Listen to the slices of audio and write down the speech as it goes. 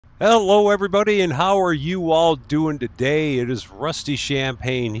Hello, everybody, and how are you all doing today? It is Rusty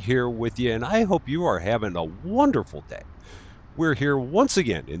Champagne here with you, and I hope you are having a wonderful day. We're here once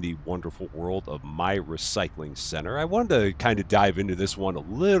again in the wonderful world of my recycling center. I wanted to kind of dive into this one a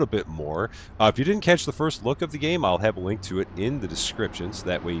little bit more. If you didn't catch the first look of the game, I'll have a link to it in the description, so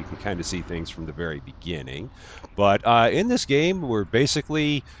that way you can kind of see things from the very beginning. But in this game, we're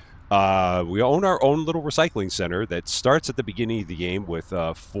basically we own our own little recycling center that starts at the beginning of the game with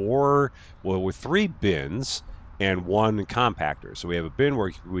with three bins and one compactor. So we have a bin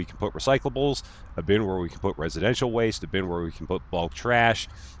where we can put recyclables, a bin where we can put residential waste, a bin where we can put bulk trash,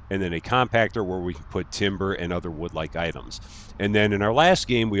 and then a compactor where we can put timber and other wood-like items. And then in our last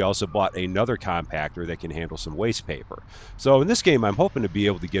game, we also bought another compactor that can handle some waste paper. So in this game, I'm hoping to be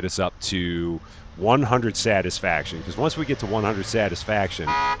able to get us up to 100 satisfaction, because once we get to 100 satisfaction,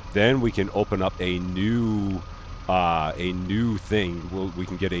 then we can open up a new thing. We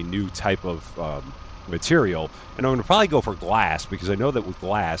can get a new type of material, and I'm going to probably go for glass, because I know that with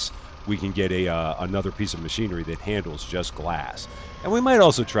glass we can get another piece of machinery that handles just glass. And we might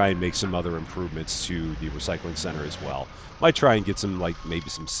also try and make some other improvements to the recycling center as well. Might try and get some, like, maybe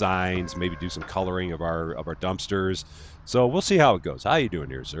some signs, maybe do some coloring of our dumpsters. So we'll see how it goes. How you doing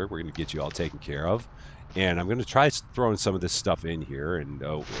here, sir? We're going to get you all taken care of. And I'm going to try throwing some of this stuff in here, and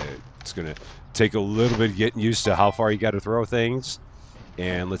it's going to take a little bit of getting used to how far you got to throw things.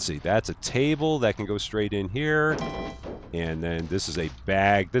 And let's see, that's a table that can go straight in here. And then this is a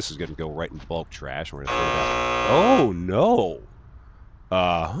bag. This is going to go right in bulk trash. We're going to throw that. Oh, no.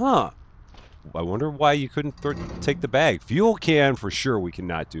 Huh. I wonder why you couldn't take the bag. Fuel can, for sure, we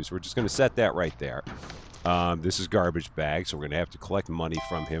cannot do. So we're just going to set that right there. This is garbage bag, so we're going to have to collect money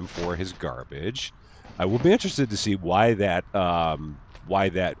from him for his garbage. I will be interested to see why that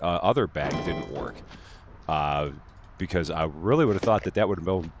other bag didn't work. Because I really would have thought that would have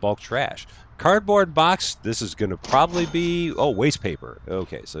been bulk trash. Cardboard box, this is going to probably be, waste paper.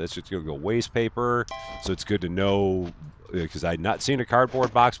 Okay, so that's just going to go waste paper. So it's good to know, because I'd not seen a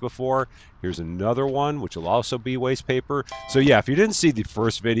cardboard box before. Here's another one, which will also be waste paper. So yeah, if you didn't see the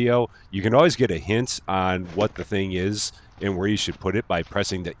first video, you can always get a hint on what the thing is and where you should put it by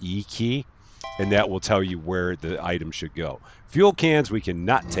pressing the E key, and that will tell you where the item should go. Fuel cans we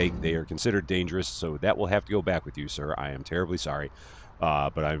cannot take. They are considered dangerous, so that will have to go back with you, sir. I am terribly sorry.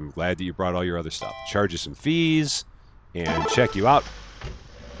 But I'm glad that you brought all your other stuff. Charge you some fees and check you out.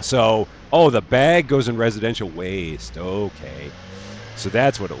 So, the bag goes in residential waste. Okay. So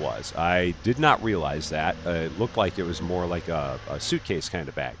that's what it was. I did not realize that. It looked like it was more like a suitcase kind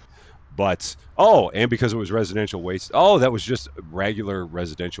of bag. But, and because it was residential waste, that was just regular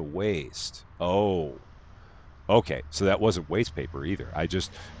residential waste. Oh. Okay, so that wasn't waste paper either. I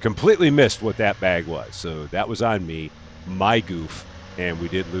just completely missed what that bag was. So that was on me, my goof, and we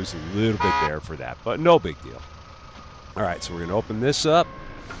did lose a little bit there for that, but no big deal. All right, so we're going to open this up,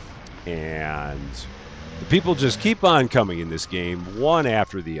 and the people just keep on coming in this game, one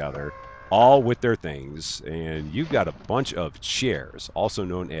after the other, all with their things, and you've got a bunch of chairs, also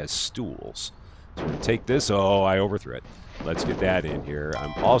known as stools. So we're going to take this. Oh, I overthrew it. Let's get that in here.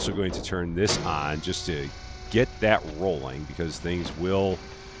 I'm also going to turn this on just to get that rolling, because things will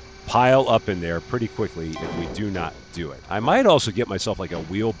pile up in there pretty quickly if we do not do it. I might also get myself like a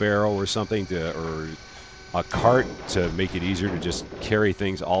wheelbarrow or something, or a cart, to make it easier to just carry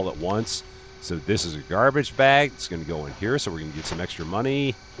things all at once. So this is a garbage bag. It's going to go in here, so we're going to get some extra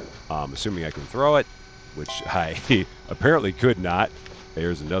money, assuming I can throw it, which I apparently could not.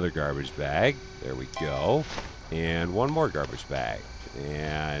 There's another garbage bag. There we go. And one more garbage bag.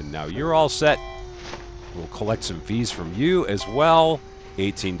 And now you're all set. We'll collect some fees from you as well.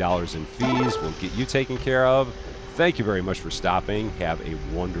 $18 in fees. We'll get you taken care of. Thank you very much for stopping. Have a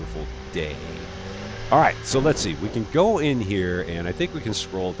wonderful day. All right, so let's see. We can go in here, and I think we can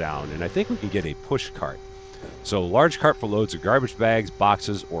scroll down, and I think we can get a push cart. So large cart for loads of garbage bags,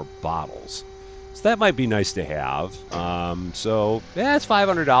 boxes, or bottles. So that might be nice to have. So yeah, it's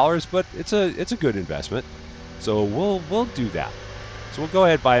 $500, but it's a good investment. So we'll do that. So we'll go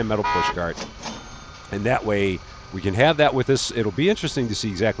ahead and buy a metal push cart. And that way, we can have that with us. It'll be interesting to see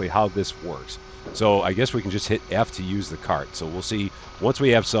exactly how this works. So I guess we can just hit F to use the cart. So we'll see, once we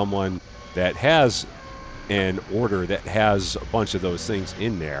have someone that has an order that has a bunch of those things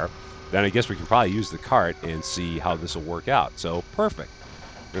in there, then I guess we can probably use the cart and see how this will work out. So perfect.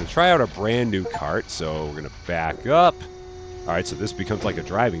 We're going to try out a brand new cart. So we're going to back up. All right, so this becomes like a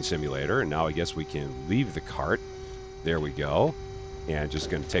driving simulator. And now I guess we can leave the cart. There we go. And just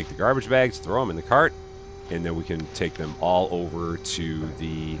going to take the garbage bags, throw them in the cart, and then we can take them all over to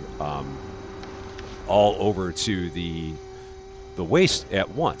the the waste at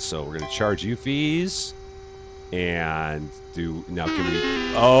once. So we're going to charge you fees and do now. Can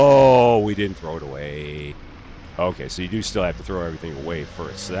we? Oh, we didn't throw it away. Okay, so you do still have to throw everything away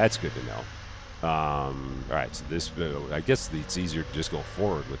first. So that's good to know. All right, so this, I guess it's easier to just go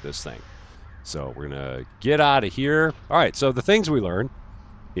forward with this thing. So we're gonna get out of here. All right, so the things we learned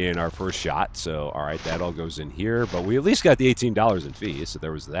in our first shot. So all right, that all goes in here, but we at least got the $18 in fees, so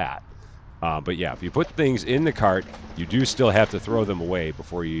there was that. But yeah, if you put things in the cart, you do still have to throw them away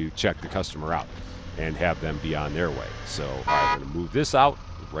before you check the customer out and have them be on their way. So all right, we're gonna move this out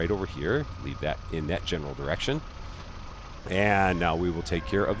right over here, leave that in that general direction, and now we will take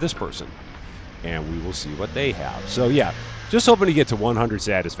care of this person. And we will see what they have. So yeah, just hoping to get to 100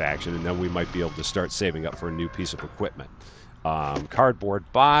 satisfaction, and then we might be able to start saving up for a new piece of equipment.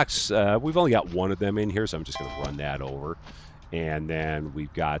 Cardboard box, we've only got one of them in here, so I'm just going to run that over. And then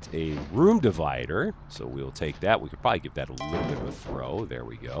we've got a room divider, so we'll take that. We could probably give that a little bit of a throw. There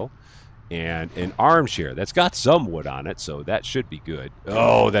we go. And an armchair. That's got some wood on it, so that should be good.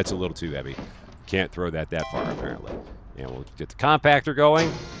 Oh, that's a little too heavy. Can't throw that far, apparently. And we'll get the compactor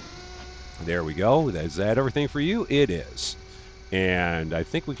going. There we go. Is that everything for you? It is. And I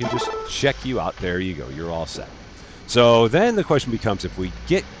think we can just check you out. There you go. You're all set. So then the question becomes, if we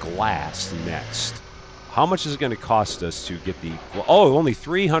get glass next, how much is it going to cost us to get the... Oh, only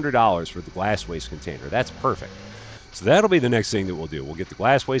 $300 for the glass waste container. That's perfect. So that'll be the next thing that we'll do. We'll get the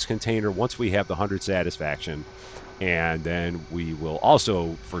glass waste container once we have the 100 satisfaction. And then we will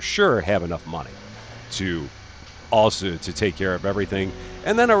also, for sure, have enough money to take care of everything,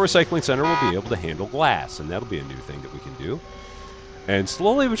 and then our recycling center will be able to handle glass, and that'll be a new thing that we can do. And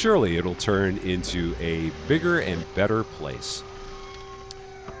slowly but surely, it'll turn into a bigger and better place.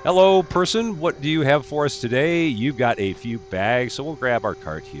 Hello, person. What do you have for us today? You've got a few bags, so we'll grab our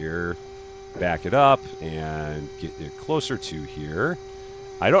cart here, back it up, and get it closer to here.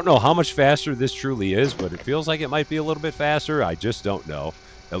 I don't know how much faster this truly is, but it feels like it might be a little bit faster. I just don't know.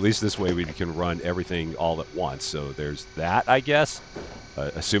 At least this way we can run everything all at once. So there's that, I guess,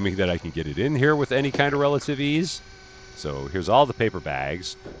 assuming that I can get it in here with any kind of relative ease. So here's all the paper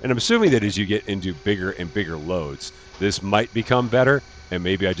bags. And I'm assuming that as you get into bigger and bigger loads, this might become better. And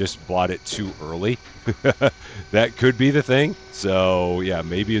maybe I just bought it too early. That could be the thing. So yeah,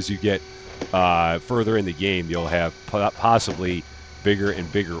 maybe as you get further in the game, you'll have possibly bigger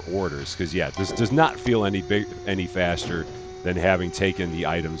and bigger orders. Because yeah, this does not feel any faster than having taken the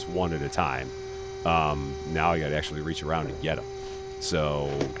items one at a time. Now I got to actually reach around and get them. So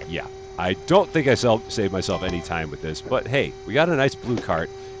yeah, I don't think I saved myself any time with this, but hey, we got a nice blue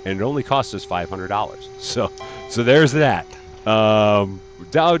cart, and it only cost us $500. So there's that. Down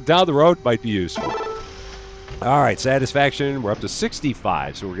the road might be useful. All right, satisfaction. We're up to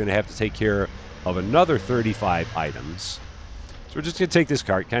 65, so we're going to have to take care of another 35 items. So we're just going to take this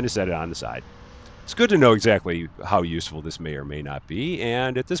cart, kind of set it on the side. It's good to know exactly how useful this may or may not be,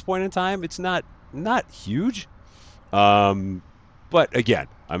 and at this point in time, it's not huge. But again,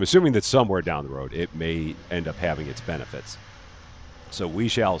 I'm assuming that somewhere down the road, it may end up having its benefits. So we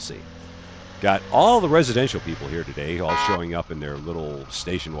shall see. Got all the residential people here today, all showing up in their little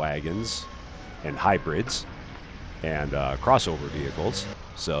station wagons and hybrids and crossover vehicles.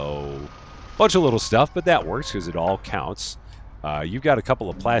 So a bunch of little stuff, but that works because it all counts. You've got a couple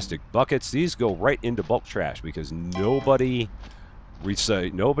of plastic buckets. These go right into bulk trash because nobody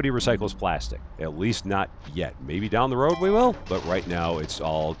recycles plastic. At least not yet. Maybe down the road we will, but right now it's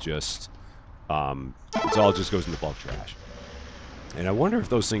all just goes into bulk trash. And I wonder if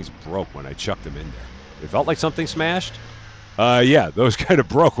those things broke when I chucked them in there. It felt like something smashed. Yeah, those kind of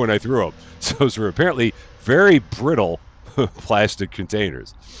broke when I threw them. So those were apparently very brittle plastic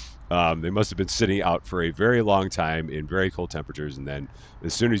containers. They must have been sitting out for a very long time in very cold temperatures, and then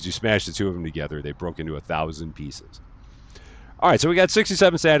as soon as you smash the two of them together, they broke into 1,000 pieces. All right, so we got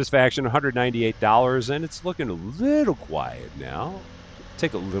 67 satisfaction, $198, and it's looking a little quiet now.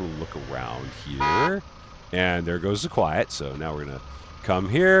 Take a little look around here, and there goes the quiet. So now we're going to come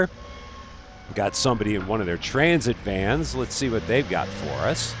here. Got somebody in one of their transit vans. Let's see what they've got for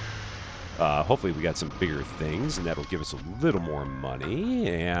us. Hopefully we got some bigger things, and that'll give us a little more money.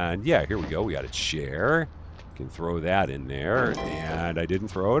 And yeah, here we go. We got a chair. Can throw that in there, and I didn't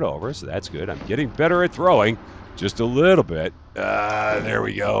throw it over, so that's good. I'm getting better at throwing, just a little bit. There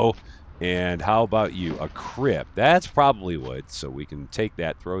we go. And how about you? A crib. That's probably wood, so we can take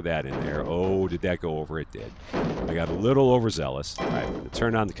that, throw that in there. Oh, did that go over? It did. I got a little overzealous. All right, I'm going to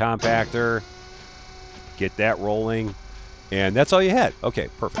turn on the compactor, get that rolling, and that's all you had. Okay,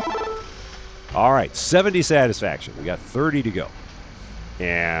 perfect. All right, 70 satisfaction. We got 30 to go.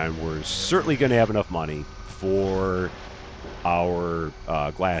 And we're certainly going to have enough money for our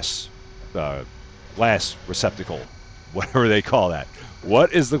uh, glass receptacle, whatever they call that.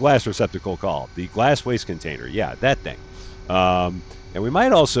 What is the glass receptacle called? The glass waste container. Yeah, that thing. Um, and we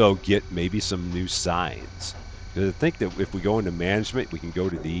might also get maybe some new signs. Because I think that if we go into management, we can go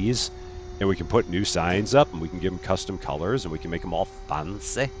to these and we can put new signs up and we can give them custom colors and we can make them all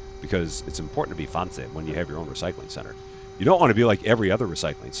fancy. Because it's important to be fancy when you have your own recycling center. You don't want to be like every other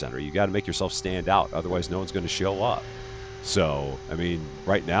recycling center. You got to make yourself stand out. Otherwise, no one's going to show up. So, I mean,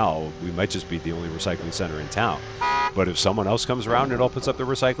 right now, we might just be the only recycling center in town. But if someone else comes around and opens up the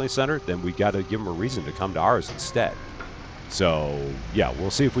recycling center, then we got to give them a reason to come to ours instead. So, yeah,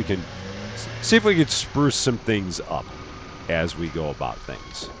 we'll see if we can spruce some things up as we go about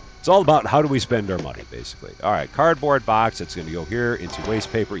things. It's all about how do we spend our money, basically. All right, cardboard box, that's going to go here into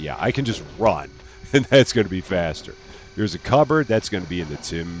waste paper. Yeah, I can just run, and that's going to be faster. There's a cupboard, that's going to be in the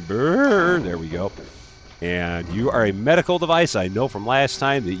timber. There we go. And you are a medical device. I know from last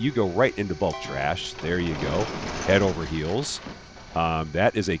time that you go right into bulk trash. There you go. Head over heels.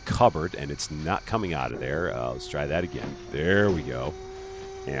 That is a cupboard, and it's not coming out of there. Let's try that again. There we go.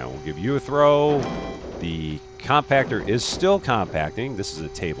 And we'll give you a throw. The compactor is still compacting. This is a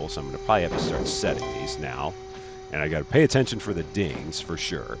table, so I'm going to probably have to start setting these now. And I got to pay attention for the dings for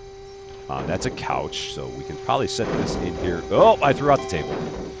sure. That's a couch, so we can probably set this in here. Oh, I threw out the table.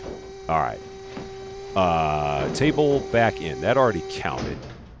 All right. Table back in. That already counted.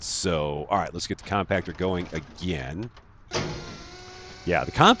 So, all right, let's get the compactor going again. Yeah,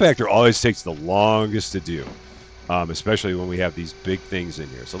 the compactor always takes the longest to do, especially when we have these big things in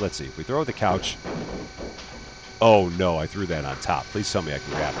here. So let's see. If we throw the couch... Oh, no, I threw that on top. Please tell me I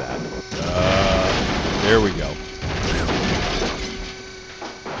can grab that. There we go.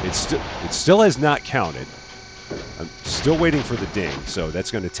 It still has not counted. I'm still waiting for the ding, so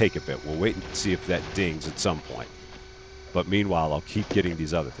that's going to take a bit. We'll wait and see if that dings at some point. But meanwhile, I'll keep getting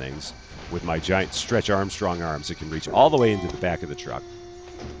these other things with my giant Stretch Armstrong arms that can reach all the way into the back of the truck.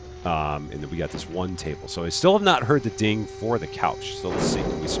 And then we got this one table. So I still have not heard the ding for the couch. So let's see.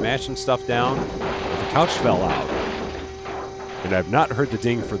 Can we smash some stuff down? Well, the couch fell out. And I've not heard the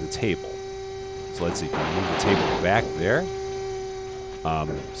ding for the table. So let's see. Can we move the table back there?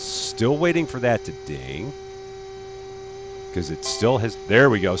 Still waiting for that to ding. Because it still has... There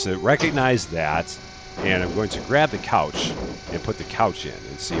we go. So it recognized that. And I'm going to grab the couch and put the couch in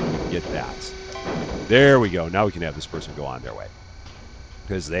and see if we can get that. There we go. Now we can have this person go on their way.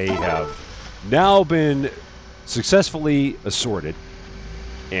 Because they have now been successfully assorted.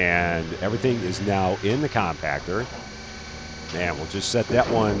 And everything is now in the compactor. And we'll just set that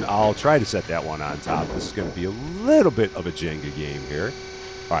one... I'll try to set that one on top. This is going to be a little bit of a Jenga game here.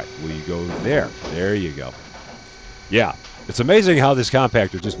 All right. Will you go there? There you go. Yeah. It's amazing how this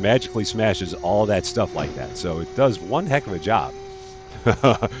compactor just magically smashes all that stuff like that. So it does one heck of a job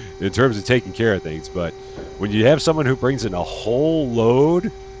in terms of taking care of things. But when you have someone who brings in a whole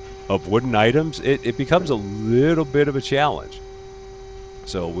load of wooden items, it becomes a little bit of a challenge.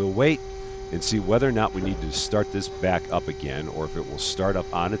 So we'll wait and see whether or not we need to start this back up again or if it will start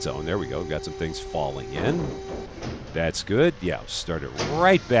up on its own. There we go. We've got some things falling in. That's good. Yeah, we'll start it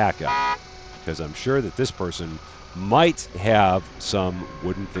right back up because I'm sure that this person might have some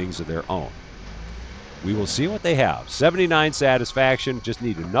wooden things of their own. We will see what they have. 79 satisfaction. Just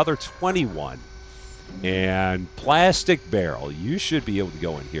need another 21. And plastic barrel. You should be able to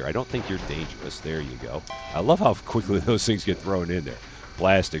go in here. I don't think you're dangerous. There you go. I love how quickly those things get thrown in there.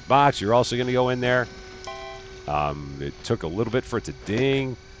 Plastic box. You're also going to go in there. It took a little bit for it to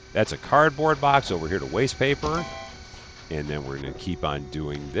ding. That's a cardboard box over here to waste paper. And then we're going to keep on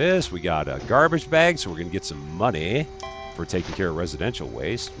doing this. We got a garbage bag, so we're going to get some money for taking care of residential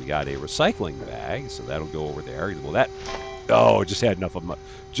waste. We got a recycling bag, so that'll go over there. Well, that... Oh, just had enough of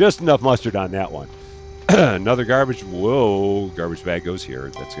just enough mustard on that one. Another garbage... Whoa, garbage bag goes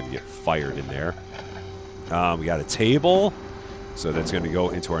here. That's going to get fired in there. We got a table, so that's going to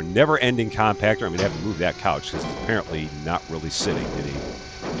go into our never-ending compactor. I'm going to have to move that couch because it's apparently not really sitting in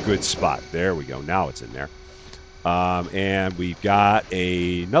a good spot. There we go. Now it's in there. And we've got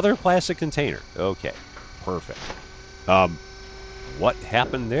another plastic container. Okay, perfect. What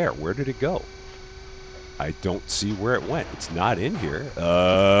happened there? Where did it go? I don't see where it went. It's not in here.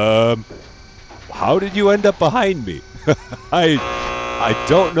 How did you end up behind me? I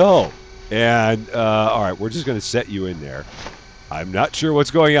don't know. And, all right, we're just going to set you in there. I'm not sure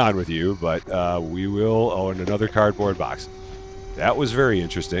what's going on with you, but we will own another cardboard box. That was very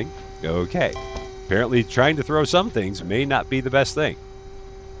interesting. Okay. Apparently trying to throw some things may not be the best thing.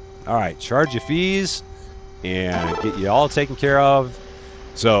 All right, charge your fees and get you all taken care of.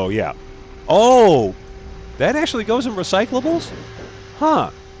 So, yeah. Oh, That actually goes in recyclables? Huh.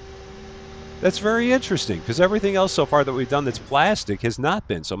 That's very interesting because everything else so far that we've done that's plastic has not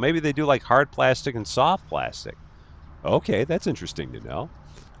been. So maybe they do like hard plastic and soft plastic. Okay, that's interesting to know.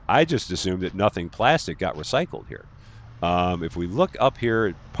 I just assumed that nothing plastic got recycled here. If we look up here,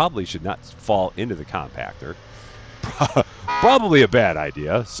 it probably should not fall into the compactor. Probably a bad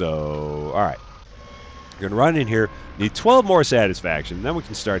idea. So, all right. We're going to run in here, need 12 more satisfaction, then we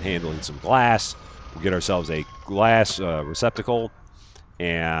can start handling some glass. We'll get ourselves a glass receptacle.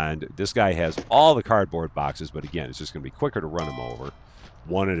 And this guy has all the cardboard boxes, but again, it's just going to be quicker to run them over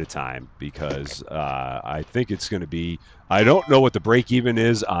one at a time because I think it's going to be. I don't know what the break even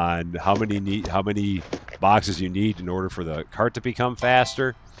is on how many boxes you need in order for the cart to become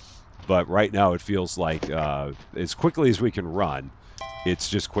faster. But right now, it feels like as quickly as we can run, it's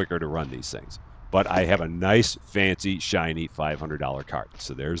just quicker to run these things. But I have a nice, fancy, shiny $500 cart,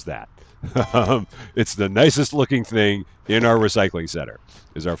 so there's that. It's the nicest looking thing in our recycling center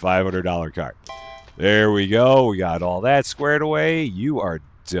is our $500 cart. There we go. We got all that squared away. You are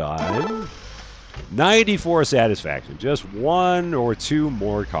done. 94 satisfaction. Just one or two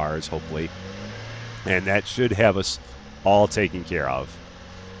more cars, hopefully. And that should have us all taken care of.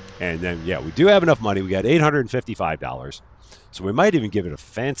 And then, yeah, we do have enough money. We got $855. So we might even give it a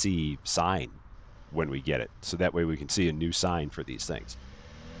fancy sign when we get it. So that way we can see a new sign for these things.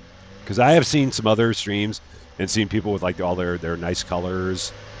 Because I have seen some other streams and seen people with like all their nice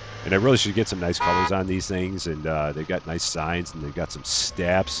colors. And I really should get some nice colors on these things. And they've got nice signs and they've got some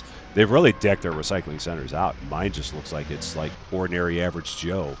steps. They've really decked their recycling centers out. Mine just looks like it's like ordinary average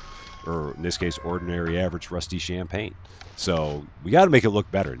Joe. Or in this case, ordinary average rusty champagne. So we got to make it look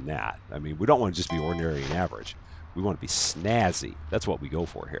better than that. I mean, we don't want to just be ordinary and average. We want to be snazzy. That's what we go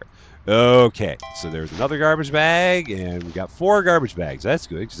for here. Okay, so there's another garbage bag, and we got 4 garbage bags. That's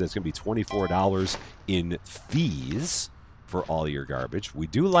good because that's going to be $24 in fees for all your garbage. We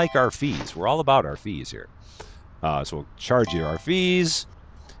do like our fees. We're all about our fees here. So we'll charge you our fees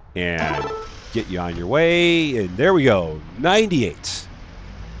and get you on your way. And there we go, 98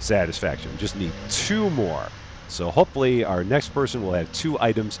 satisfaction. Just need 2 more. So hopefully our next person will have 2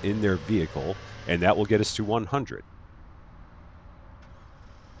 items in their vehicle, and that will get us to 100.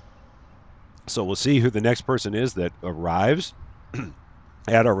 So we'll see who the next person is that arrives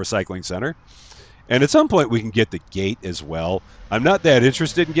at our recycling center. And at some point we can get the gate as well. I'm not that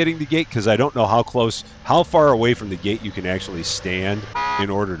interested in getting the gate because I don't know how far away from the gate you can actually stand in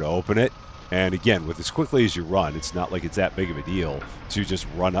order to open it. And again, with as quickly as you run, it's not like it's that big of a deal to just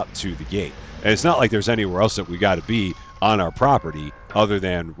run up to the gate. And it's not like there's anywhere else that we got to be on our property other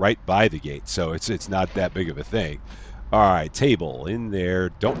than right by the gate. So it's not that big of a thing. All right, table in there.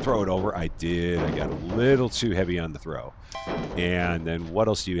 Don't throw it over. I did. I got a little too heavy on the throw. And then what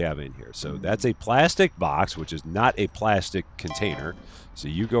else do you have in here? So that's a plastic box, which is not a plastic container. So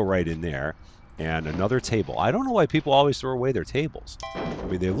you go right in there. And another table. I don't know why people always throw away their tables. I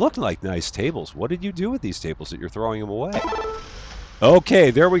mean, they look like nice tables. What did you do with these tables that you're throwing them away? Okay,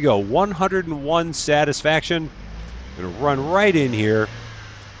 there we go. 101 satisfaction. I'm going to run right in here.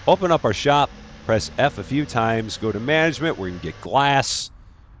 Open up our shop. Press F a few times. Go to management. We're going to get glass.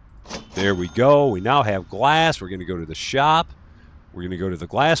 There we go. We now have glass. We're going to go to the shop. We're going to go to the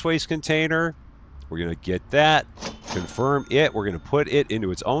glass waste container. We're going to get that, confirm it. We're going to put it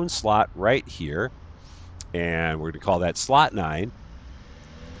into its own slot right here. And we're going to call that slot 9.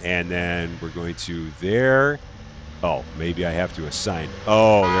 And then we're going to there. Oh, maybe I have to assign.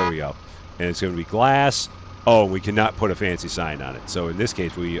 Oh, there we go. And it's going to be glass. Oh, we cannot put a fancy sign on it. So in this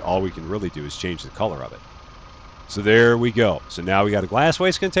case, all we can really do is change the color of it. So there we go. So now we got a glass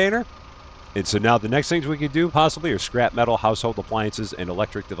waste container. And so now the next things we could do possibly are scrap metal, household appliances, and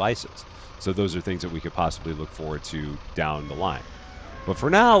electric devices. So those are things that we could possibly look forward to down the line. But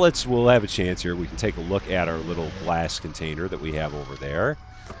for now, we'll have a chance here. We can take a look at our little glass container that we have over there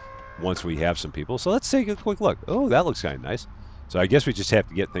once we have some people. So let's take a quick look. Oh, that looks kind of nice. So I guess we just have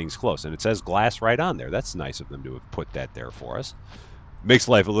to get things close. And it says glass right on there. That's nice of them to have put that there for us. Makes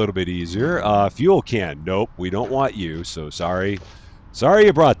life a little bit easier. Fuel can. Nope, we don't want you. So sorry. Sorry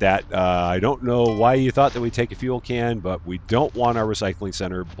you brought that. I don't know why you thought that we'd take a fuel can, but we don't want our recycling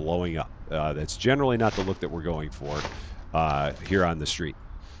center blowing up. That's generally not the look that we're going for here on the street.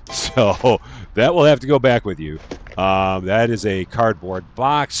 So that will have to go back with you. That is a cardboard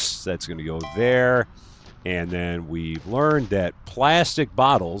box. That's going to go there. And then we've learned that plastic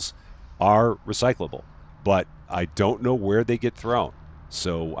bottles are recyclable, but I don't know where they get thrown.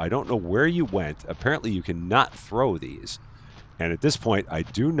 So I don't know where you went. Apparently you cannot throw these. And at this point, I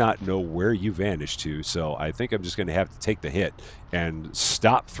do not know where you vanished to, so I think I'm just going to have to take the hit and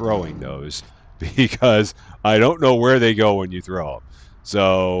stop throwing those because I don't know where they go when you throw them.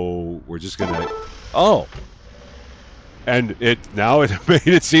 So we're just gonna. Oh, and it made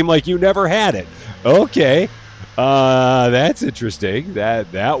it seem like you never had it. Okay, that's interesting.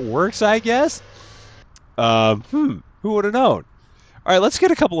 That works, I guess. Who would have known? All right, let's get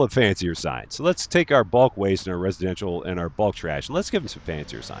a couple of fancier signs. So let's take our bulk waste and our residential and our bulk trash, and let's give them some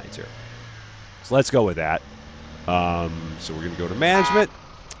fancier signs here. So let's go with that. So we're going to go to management.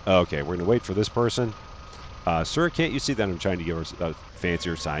 Okay, we're going to wait for this person. Sir, can't you see that I'm trying to give us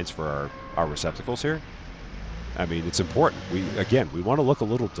fancier signs for our receptacles here? I mean, it's important. We want to look a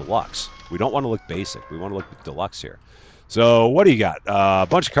little deluxe. We don't want to look basic. We want to look deluxe here. So what do you got? A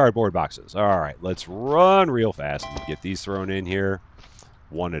bunch of cardboard boxes. All right, let's run real fast and get these thrown in here.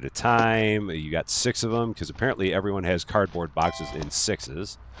 One at a time. You got 6 of them because apparently everyone has cardboard boxes in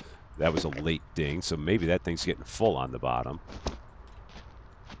 6s. That was a late ding, so maybe that thing's getting full on the bottom.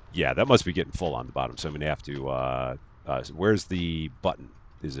 Yeah, that must be getting full on the bottom, so I'm going to have to... where's the button?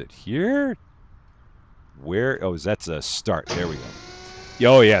 Is it here? Where? Oh, that's a start. There we go.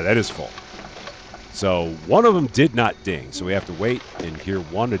 Oh, yeah, that is full. So one of them did not ding, so we have to wait and hear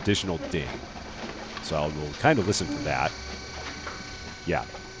one additional ding. So we'll kind of listen for that. Yeah,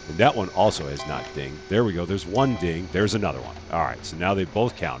 and that one also has not dinged. There we go. There's one ding. There's another one. All right, so now they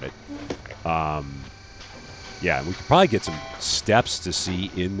both counted. Yeah, and we could probably get some steps to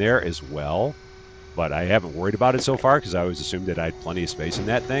see in there as well, but I haven't worried about it so far because I always assumed that I had plenty of space in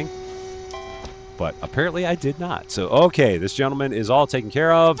that thing. But apparently I did not. So, okay, this gentleman is all taken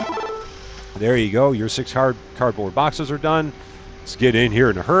care of. There you go. Your 6 cardboard boxes are done. Let's get in here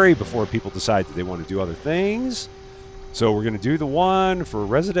in a hurry before people decide that they want to do other things. So we're going to do the one for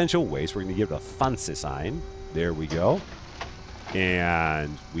residential waste. We're going to give it a fancy sign. There we go.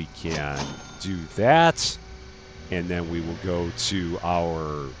 And we can do that. And then we will go to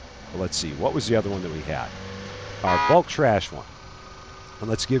our, let's see, what was the other one that we had? Our bulk trash one. And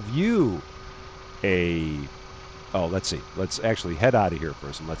let's give you a, oh, let's see. Let's actually head out of here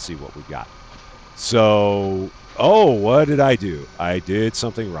first and let's see what we got. So, oh, what did I do? I did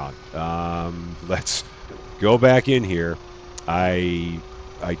something wrong. Let's go back in here. I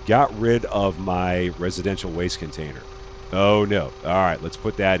got rid of my residential waste container. Oh, no. All right, let's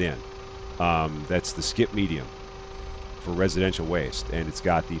put that in. That's the skip medium for residential waste, and it's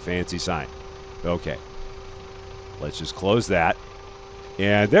got the fancy sign. Okay. Let's just close that.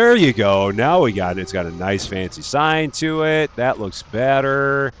 And there you go. Now we got it. It's got a nice fancy sign to it. That looks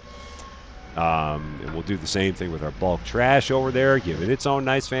better. And we'll do the same thing with our bulk trash over there. Give it its own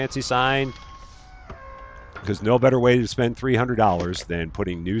nice fancy sign. Because no better way to spend $300 than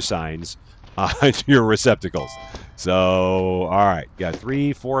putting new signs on your receptacles. So, all right. Got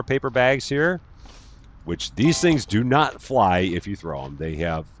 3, 4 paper bags here. Which these things do not fly if you throw them. They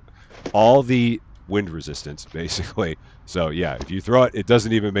have all the wind resistance, basically. So, yeah, if you throw it, it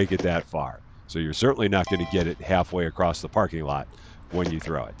doesn't even make it that far. So you're certainly not going to get it halfway across the parking lot when you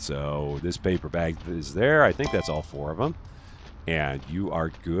throw it. So this paper bag is there. I think that's all 4 of them. And you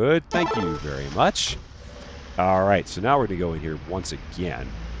are good. Thank you very much. All right, so now we're going to go in here once again.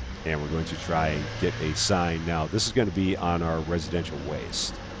 And we're going to try and get a sign. Now, this is going to be on our residential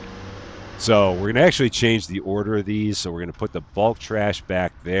waste. So we're going to actually change the order of these. So we're going to put the bulk trash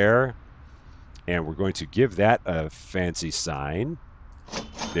back there. And we're going to give that a fancy sign.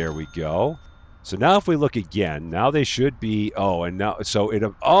 There we go. So now if we look again, now they should be, oh, and now, so it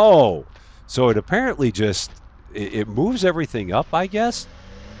apparently just, it moves everything up, I guess.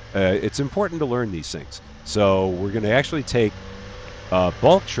 It's important to learn these things. So we're going to actually take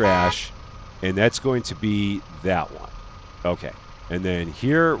bulk trash, and that's going to be that one. Okay. And then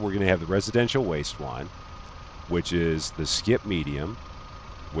here we're going to have the residential waste one, which is the skip medium,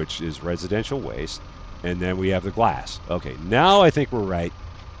 which is residential waste. And then we have the glass. Okay, now I think we're right.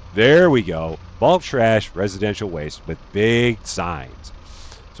 There we go. Bulk trash, residential waste, with big signs.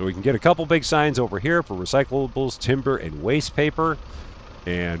 So we can get a couple big signs over here for recyclables, timber, and waste paper.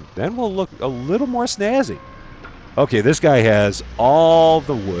 And then we'll look a little more snazzy. Okay, this guy has all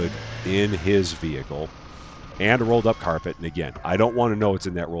the wood in his vehicle. And a rolled up carpet. And again, I don't want to know what's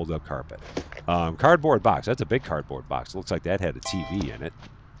in that rolled up carpet. Cardboard box. That's a big cardboard box. Looks like that had a TV in it.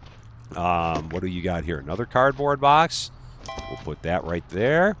 What do you got here? Another cardboard box. We'll put that right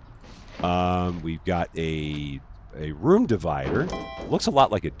there. We've got a room divider. Looks a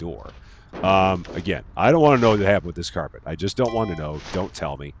lot like a door. Again, I don't want to know what happened with this carpet. I just don't want to know. Don't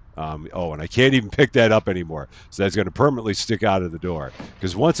tell me. Oh, and I can't even pick that up anymore. So that's going to permanently stick out of the door.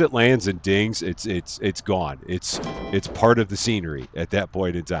 Because once it lands and dings, it's gone. It's part of the scenery at that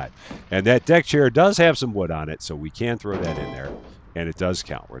point in time. And that deck chair does have some wood on it, so we can throw that in there. And it does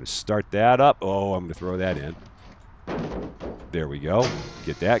count. We're going to start that up. Oh, I'm going to throw that in. There we go.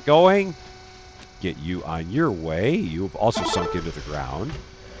 Get that going. Get you on your way. You've also sunk into the ground.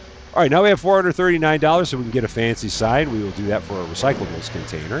 All right, now we have $439, so we can get a fancy sign. We will do that for a recyclables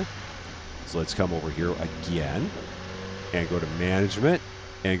container. So let's come over here again and go to management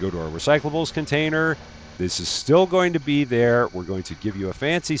and go to our recyclables container. This is still going to be there. We're going to give you a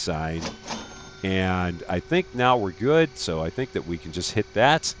fancy sign. And I think now we're good. So I think that we can just hit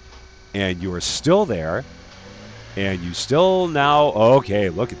that. And you are still there. And you still now, okay,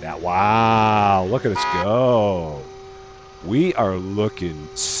 look at that. Wow, look at us go. We are looking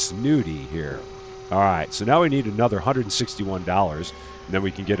snooty here. All right, so now we need another $161, and then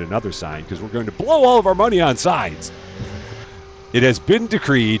we can get another sign because we're going to blow all of our money on signs. It has been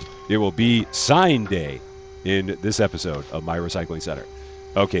decreed it will be sign day in this episode of My Recycling Center.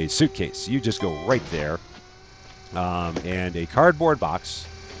 Okay, suitcase. You just go right there. And a cardboard box.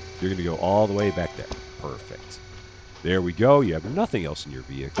 You're going to go all the way back there. Perfect. There we go. You have nothing else in your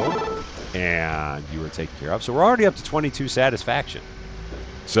vehicle. And you are taken care of. So we're already up to 22 satisfaction.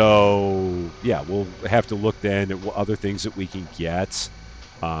 So, yeah, we'll have to look then at what other things that we can get.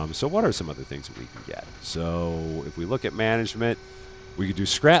 So what are some other things that we can get? So if we look at management, we could do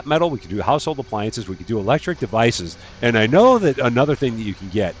scrap metal. We could do household appliances. We could do electric devices. And I know that another thing that you can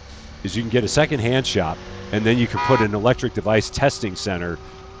get is you can get a second-hand shop, and then you can put an electric device testing center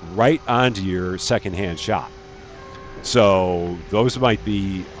right onto your second-hand shop. So those might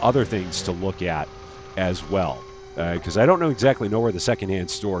be other things to look at as well, because I don't exactly know where the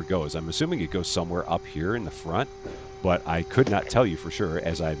second-hand store goes. I'm assuming it goes somewhere up here in the front, but I could not tell you for sure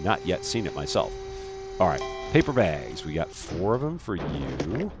as I've not yet seen it myself. All right, paper bags. We got 4 of them for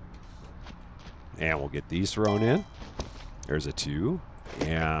you, and we'll get these thrown in. There's a 2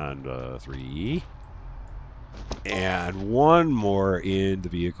 and 3, and 1 more in the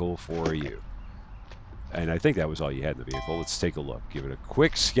vehicle for you. And I think that was all you had in the vehicle. Let's take a look. Give it a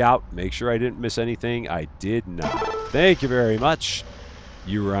quick scout. Make sure I didn't miss anything. I did not. Thank you very much.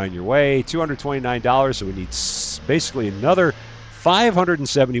 You were on your way. $229, so we need basically another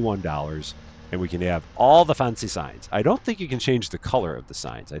 $571, and we can have all the fancy signs. I don't think you can change the color of the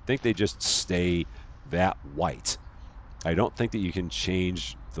signs. I think they just stay that white. I don't think that you can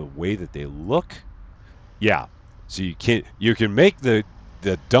change the way that they look. Yeah. So you can make the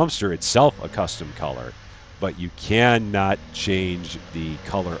dumpster itself a custom color, but you cannot change the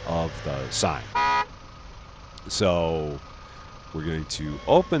color of the sign. So we're going to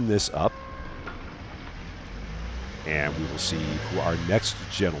open this up, and we will see who our next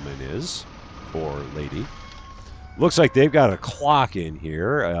gentleman is, or lady. Looks like they've got a clock in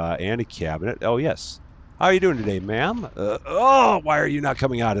here and a cabinet. Oh, yes. How are you doing today, ma'am? Oh, why are you not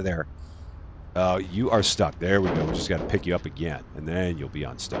coming out of there? You are stuck. There we go. We just got to pick you up again, and then you'll be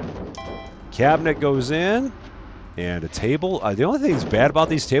unstuck. Cabinet goes in, and a table. The only thing that's bad about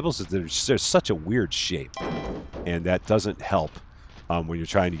these tables is they're such a weird shape, and that doesn't help when you're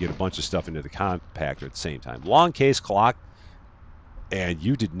trying to get a bunch of stuff into the compactor at the same time. Long case clock, and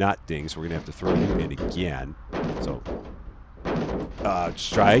you did not ding, so we're going to have to throw you in again. So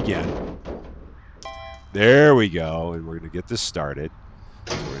just try again. There we go, and we're going to get this started.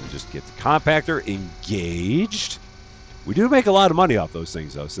 So we're going to just get the compactor engaged. We do make a lot of money off those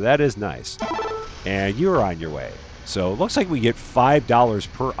things, though, so that is nice. And you're on your way. So it looks like we get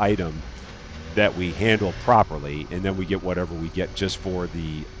 $5 per item that we handle properly, and then we get whatever we get just for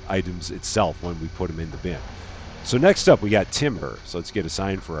the items itself when we put them in the bin. So next up, we got timber. So let's get a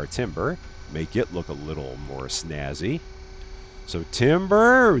sign for our timber. Make it look a little more snazzy. So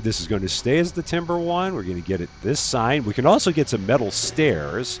timber, this is going to stay as the timber one. We're going to get it this sign. We can also get some metal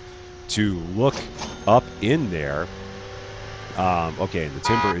stairs to look up in there. Okay, and the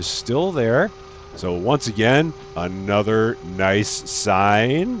timber is still there. So once again, another nice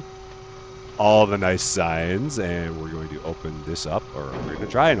sign. All the nice signs. And we're going to open this up, or we're going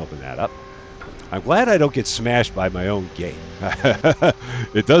to try and open that up. I'm glad I don't get smashed by my own gate.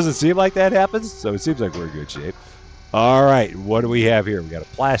 It doesn't seem like that happens, so it seems like we're in good shape. All right, what do we have here? We got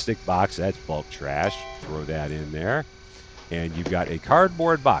a plastic box. That's bulk trash. Throw that in there. And you've got a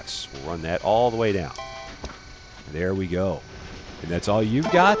cardboard box. We'll run that all the way down. There we go. And that's all you've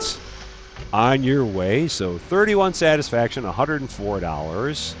got on your way. So 31 satisfaction,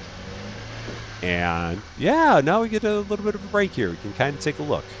 $104. And yeah, now we get a little bit of a break here. We can kind of take a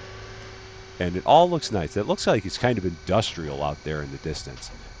look. And it all looks nice. It looks like it's kind of industrial out there in the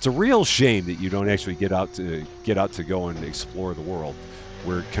distance. It's a real shame that you don't actually get out to go and explore the world.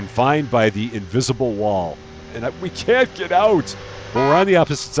 We're confined by the invisible wall, and we can't get out. But we're on the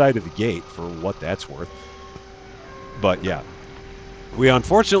opposite side of the gate, for what that's worth. But yeah, We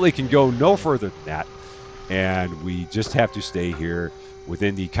unfortunately can go no further than that, and we just have to stay here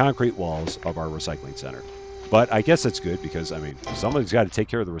within the concrete walls of our recycling center. But I guess that's good because, I mean, somebody's got to take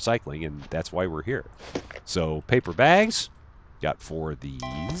care of the recycling, and that's why we're here. So, paper bags, got 4 of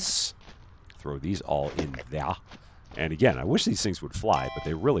these. Throw these all in there. And again, I wish these things would fly, but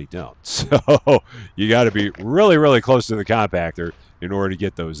they really don't. So, you got to be really, really close to the compactor in order to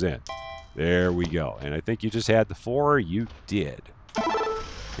get those in. There we go. And I think you just had the 4. You did.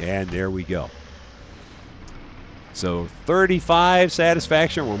 And there we go. So 35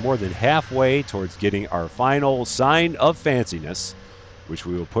 satisfaction. We're more than halfway towards getting our final sign of fanciness, which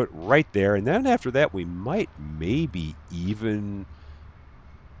we will put right there. And then after that, we might maybe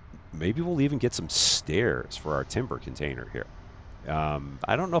we'll even get some stairs for our timber container here.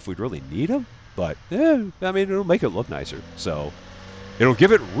 I don't know if we'd really need them, but I mean, it'll make it look nicer. So it'll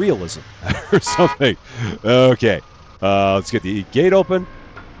give it realism or something. Okay, let's get the gate open.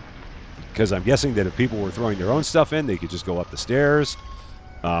 Because I'm guessing that if people were throwing their own stuff in, they could just go up the stairs.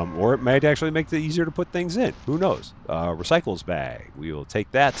 Or it might actually make it easier to put things in. Who knows? Recycles bag. We will take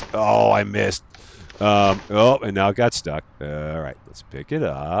that. Oh, I missed. Oh, and now it got stuck. All right, let's pick it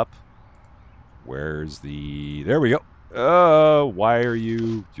up. Where's the... There we go. Why are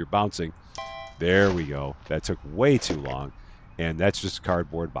you... You're bouncing. There we go. That took way too long. And that's just a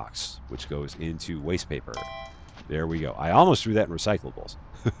cardboard box, which goes into waste paper. There we go. I almost threw that in recyclables.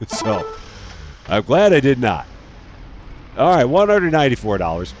 So, I'm glad I did not. All right,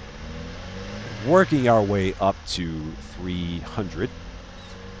 $194. Working our way up to 300.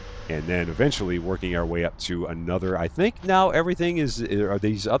 And then eventually working our way up to another. I think now everything is... Are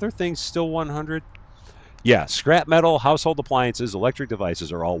these other things still 100? Yeah, scrap metal, household appliances, electric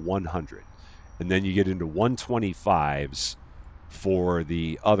devices are all 100. And then you get into 125s for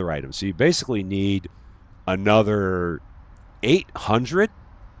the other items. So you basically need another 800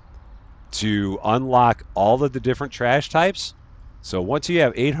 to unlock all of the different trash types. So once you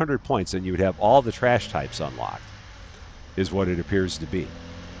have 800 points, then you would have all the trash types unlocked, is what it appears to be.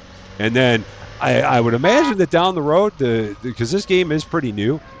 And then I would imagine that down the road, because this game is pretty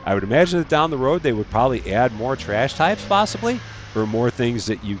new, I would imagine that down the road they would probably add more trash types possibly, or more things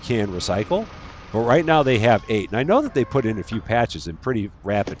that you can recycle. But right now they have 8. And I know that they put in a few patches in pretty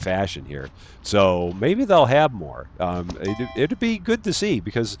rapid fashion here. So maybe they'll have more. It'd be good to see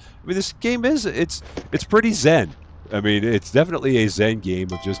because, I mean, this game it's pretty zen. I mean, it's definitely a zen game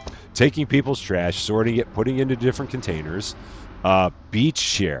of just taking people's trash, sorting it, putting it into different containers. Beach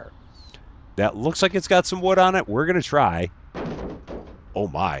chair. That looks like it's got some wood on it. We're going to try. Oh,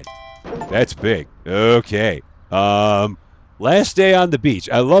 my. That's big. Okay. Last day on the beach.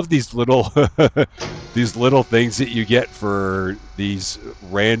 I love these little these little things that you get for these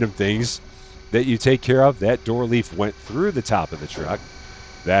random things that you take care of. That door leaf went through the top of the truck.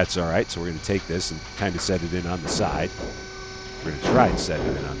 That's all right. So we're going to take this and kind of set it in on the side. We're going to try and set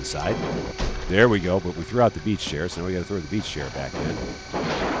it in on the side. There we go. But we threw out the beach chair, so now we got to throw the beach chair back in.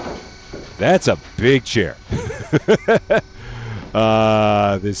 That's a big chair.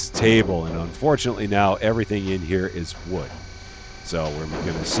 This table, and unfortunately now everything in here is wood. So we're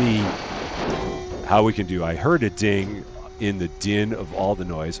going to see how we can do. I heard a ding in the din of all the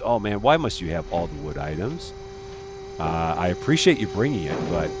noise. Oh, man, why must you have all the wood items? I appreciate you bringing it,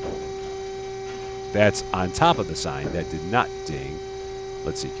 but that's on top of the sign. That did not ding.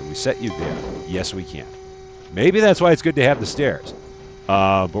 Let's see. Can we set you there? Yes, we can. Maybe that's why it's good to have the stairs.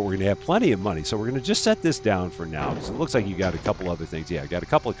 But we're going to have plenty of money. So we're going to just set this down for now because it looks like you got a couple other things. Yeah, I got a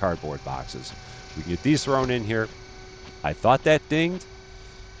couple of cardboard boxes. We can get these thrown in here. I thought that dinged.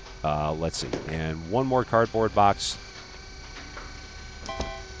 Let's see. And one more cardboard box.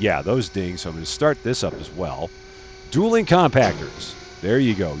 Yeah, those ding. So I'm going to start this up as well. Dueling compactors. There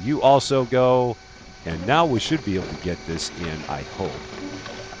you go. You also go. And now we should be able to get this in, I hope.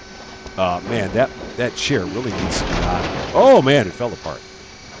 Man, that chair really needs to be on here. Oh, man, it fell apart.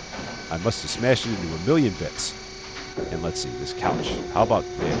 I must have smashed it into a million bits. And let's see, this couch. How about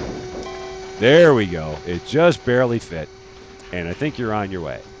there? There we go. It just barely fit. And I think you're on your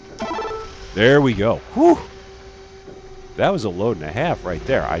way. There we go. Whew. That was a load and a half right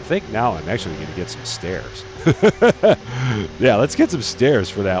there. I think now I'm actually going to get some stairs. Yeah, let's get some stairs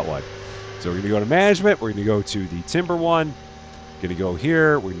for that one. So we're going to go to management. We're going to go to the timber one. Going to go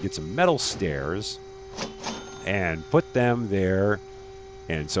here. We're going to get some metal stairs and put them there.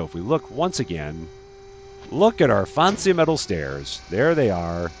 And so if we look once again, look at our fancy metal stairs. There they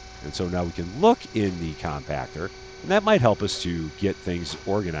are. And so now we can look in the compactor. And that might help us to get things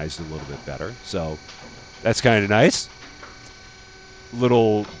organized a little bit better. So that's kind of nice.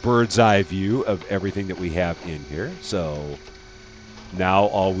 Little bird's eye view of everything that we have in here. So Now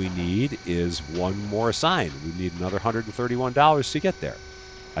all we need is one more sign. We need another $131 to get there.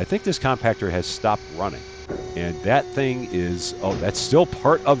 I think this compactor has stopped running. And that thing is, oh, that's still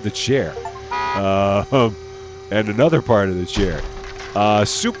part of the chair. And another part of the chair.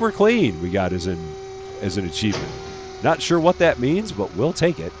 Super clean we got as an achievement. Not sure what that means, but we'll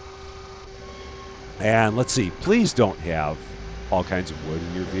take it. And let's see, please don't have all kinds of wood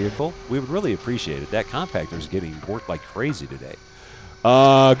in your vehicle. We would really appreciate it. That compactor is getting worked like crazy today.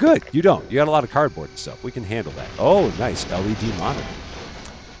 Good. You don't. You got a lot of cardboard and stuff. We can handle that. Oh, nice LED monitor.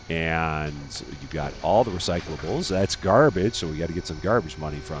 And you got all the recyclables. That's garbage, so we got to get some garbage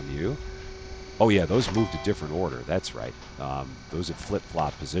money from you. Oh, yeah, those moved a different order. That's right. Those have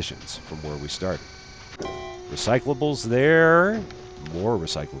flip-flop positions from where we started. Recyclables there. More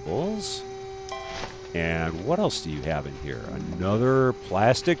recyclables. And what else do you have in here? Another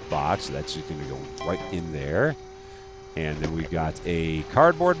plastic box. That's just going to go right in there. And then we've got a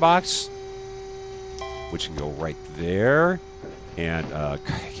cardboard box, which can go right there. And a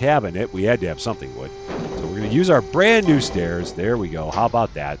cabinet. We had to have something wood. So we're going to use our brand new stairs. There we go. How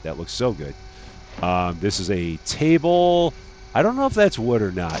about that? That looks so good. This is a table. I don't know if that's wood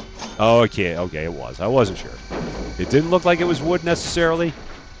or not. Oh, okay. Okay, it was. I wasn't sure. It didn't look like it was wood necessarily.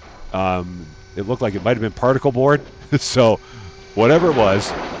 It looked like it might have been particle board. So whatever it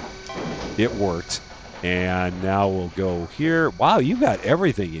was, it worked. And now we'll go here. Wow, you got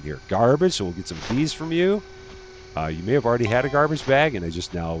everything in here. Garbage, so we'll get some keys from you. You may have already had a garbage bag, and I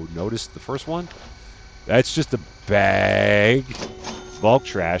just now noticed the first one. That's just a bag. Bulk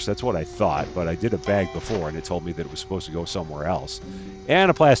trash, that's what I thought, but I did a bag before, and it told me that it was supposed to go somewhere else.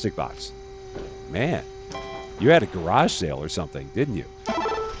 And a plastic box. Man, you had a garage sale or something, didn't you?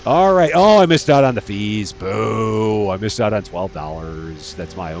 All right. Oh, I missed out on the fees. Boo. I missed out on $12.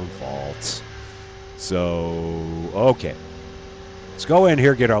 That's my own fault. So, okay. Let's go in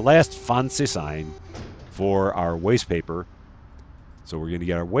here, get our last fancy sign for our waste paper. So we're going to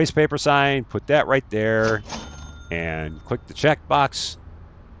get our waste paper sign, put that right there, and click the check box.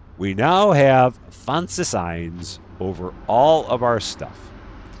 We now have fancy signs over all of our stuff.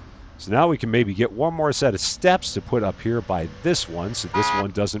 So now we can maybe get one more set of steps to put up here by this one, so this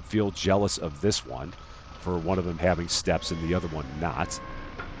one doesn't feel jealous of this one for one of them having steps and the other one not.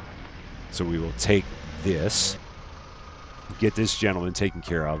 So we will take this, get this gentleman taken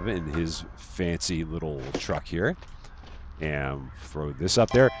care of in his fancy little truck here, and throw this up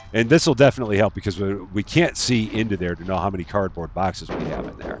there. And this will definitely help because we can't see into there to know how many cardboard boxes we have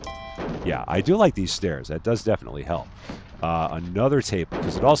in there. Yeah, I do like these stairs. That does definitely help. Another table,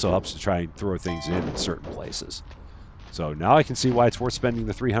 because it also helps to try and throw things in certain places. So now I can see why it's worth spending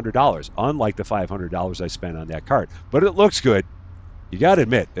the $300, unlike the $500 I spent on that cart. But it looks good. You got to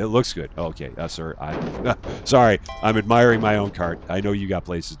admit, it looks good. Okay, sir, I'm sorry. I'm admiring my own cart. I know you got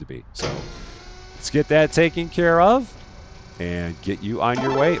places to be. So let's get that taken care of and get you on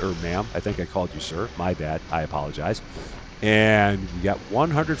your way. Or ma'am, I think I called you sir. My bad. I apologize. And we got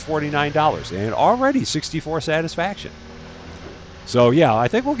 $149 and already 64 satisfaction. So yeah, I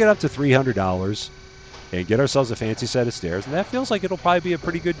think we'll get up to $300 and get ourselves a fancy set of stairs. And that feels like it'll probably be a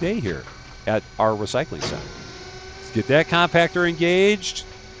pretty good day here at our recycling center. Let's get that compactor engaged.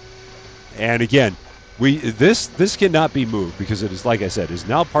 And again, this cannot be moved because it is, like I said, is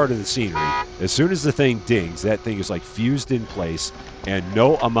now part of the scenery. As soon as the thing dings, that thing is like fused in place, and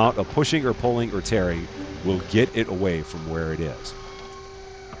no amount of pushing or pulling or tearing will get it away from where it is.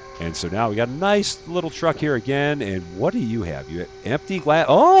 And so now we got a nice little truck here again. And what do you have? You have empty glass.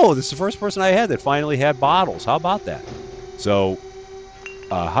 Oh, this is the first person I had that finally had bottles. How about that? So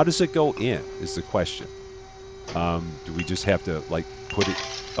how does it go in is the question. Do we just have to like put it?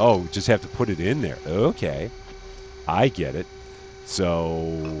 Oh, just have to put it in there. Okay. I get it.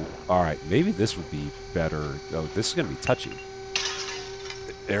 So, all right. Maybe this would be better. Oh, this is going to be touchy.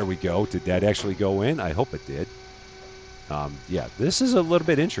 There we go. Did that actually go in? I hope it did. Yeah, this is a little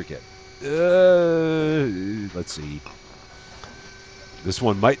bit intricate. Let's see. This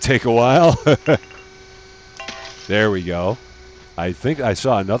one might take a while. There we go. I think I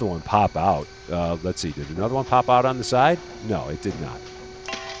saw another one pop out. Let's see. Did another one pop out on the side? No, it did not.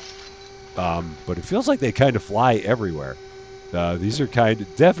 But it feels like they kind of fly everywhere. These are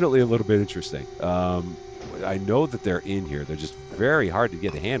definitely a little bit interesting. I know that they're in here. They're just very hard to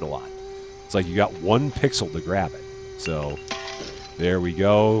get a handle on. It's like you got one pixel to grab it. So there we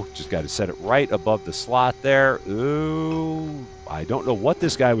go. Just got to set it right above the slot there. Ooh, I don't know what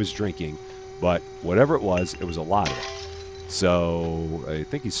this guy was drinking, but whatever it was a lot of it. So I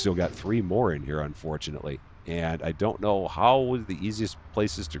think he's still got 3 more in here, unfortunately. And I don't know how was the easiest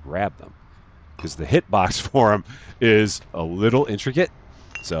places to grab them. because the hitbox for them is a little intricate.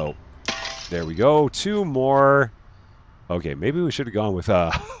 So there we go. 2 more. Okay, maybe we should have gone with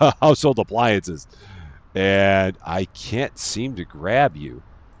household appliances. And I can't seem to grab you.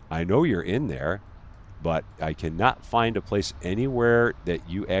 I know you're in there, but I cannot find a place anywhere that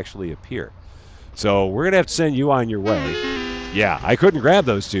you actually appear. So we're going to have to send you on your way. Yeah, I couldn't grab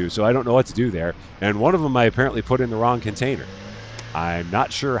those 2, so I don't know what to do there. And one of them I apparently put in the wrong container. I'm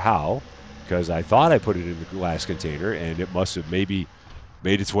not sure how, because I thought I put it in the glass container, and it must have maybe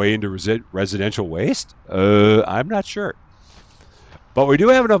made its way into residential waste. I'm not sure. But we do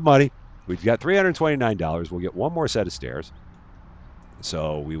have enough money. We've got $329. We'll get 1 more set of stairs.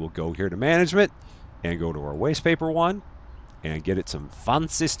 So we will go here to management and go to our waste paper one and get it some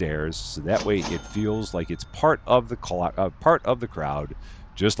fancy stairs, so that way it feels like it's part of the crowd,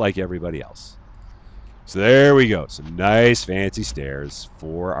 just like everybody else. So there we go. Some nice fancy stairs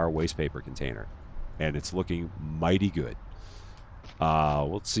for our waste paper container. And it's looking mighty good.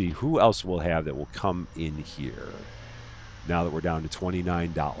 Let's see who else we'll have that will come in here now that we're down to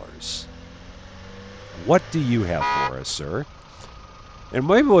 $29. What do you have for us, sir? And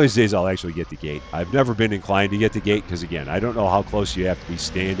maybe one of these days I'll actually get the gate. I've never been inclined to get the gate because, again, I don't know how close you have to be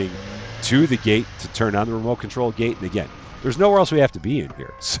standing to the gate to turn on the remote control gate. And again, there's nowhere else we have to be in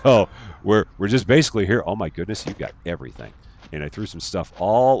here. So we're just basically here. Oh my goodness, you've got everything. And I threw some stuff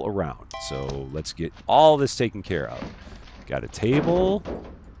all around. So let's get all this taken care of. Got a table,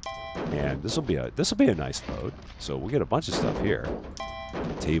 and this will be a nice load. So we'll get a bunch of stuff here.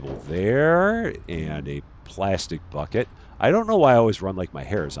 Table there, and a plastic bucket. I don't know why I always run like my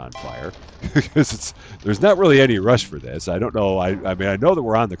hair is on fire, because there's not really any rush for this. I don't know. I mean, I know that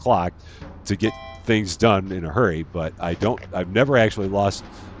we're on the clock to get things done in a hurry, but I've never actually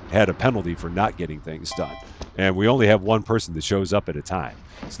had a penalty for not getting things done. And we only have one person that shows up at a time.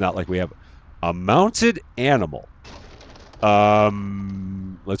 It's not like we have a mounted animal.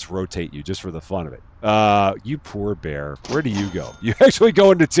 Let's rotate you just for the fun of it. You poor bear. Where do you go? You actually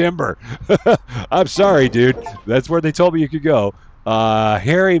go into timber. I'm sorry, dude. That's where they told me you could go.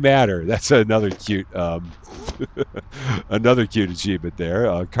 Hairy Matter. That's another cute, another cute achievement there.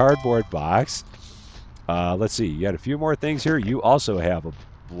 A cardboard box. Let's see. You got a few more things here. You also have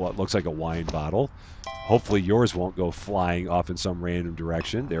what looks like a wine bottle. Hopefully yours won't go flying off in some random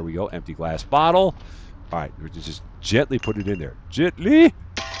direction. There we go. Empty glass bottle. All right. We'll just gently put it in there. Gently.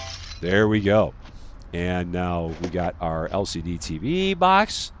 There we go. And now we got our LCD TV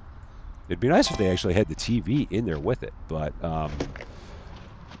box. It'd be nice if they actually had the TV in there with it, but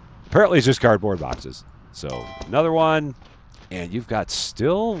apparently it's just cardboard boxes. So another one, and you've got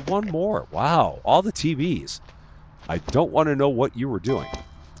still one more. Wow, all the TVs. I don't want to know what you were doing,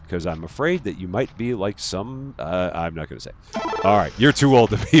 because I'm afraid that you might be like some. I'm not going to say. All right, you're too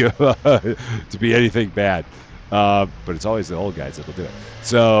old to be anything bad, but it's always the old guys that'll do it.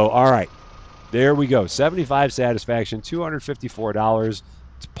 So all right. There we go. 75 satisfaction, $254.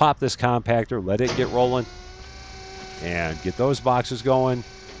 Let's pop this compactor, let it get rolling, and get those boxes going.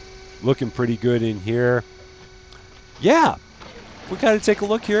 Looking pretty good in here. Yeah, we got to take a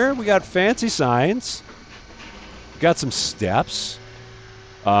look here. We got fancy signs. We got some steps.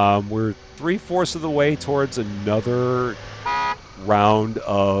 We're 3/4 of the way towards another round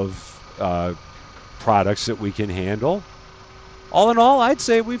of products that we can handle. All in all, I'd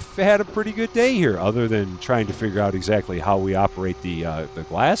say we've had a pretty good day here, other than trying to figure out exactly how we operate the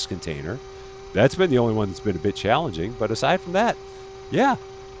glass container. That's been the only one that's been a bit challenging. But aside from that, yeah,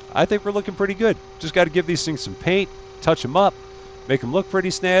 I think we're looking pretty good. Just got to give these things some paint, touch them up, make them look pretty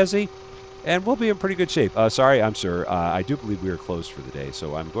snazzy, and we'll be in pretty good shape. Sorry, I'm sure. I do believe we are closed for the day,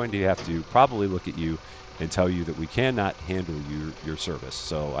 so I'm going to have to probably look at you and tell you that we cannot handle your service.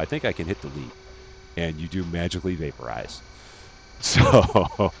 So I think I can hit delete, and you do magically vaporize.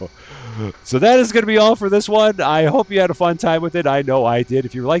 So that is going to be all for this one. I hope you had a fun time with it. I know I did.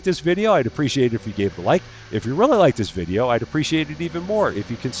 If you liked this video, I'd appreciate it if you gave it a like. If you really like this video, I'd appreciate it even more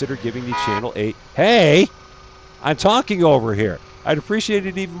if you consider giving the channel a... Hey! I'm talking over here. I'd appreciate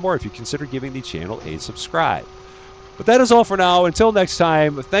it even more if you consider giving the channel a subscribe. But that is all for now. Until next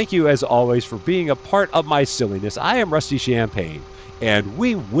time, thank you as always for being a part of my silliness. I am Rusty Champagne, and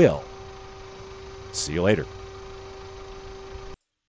we will see you later.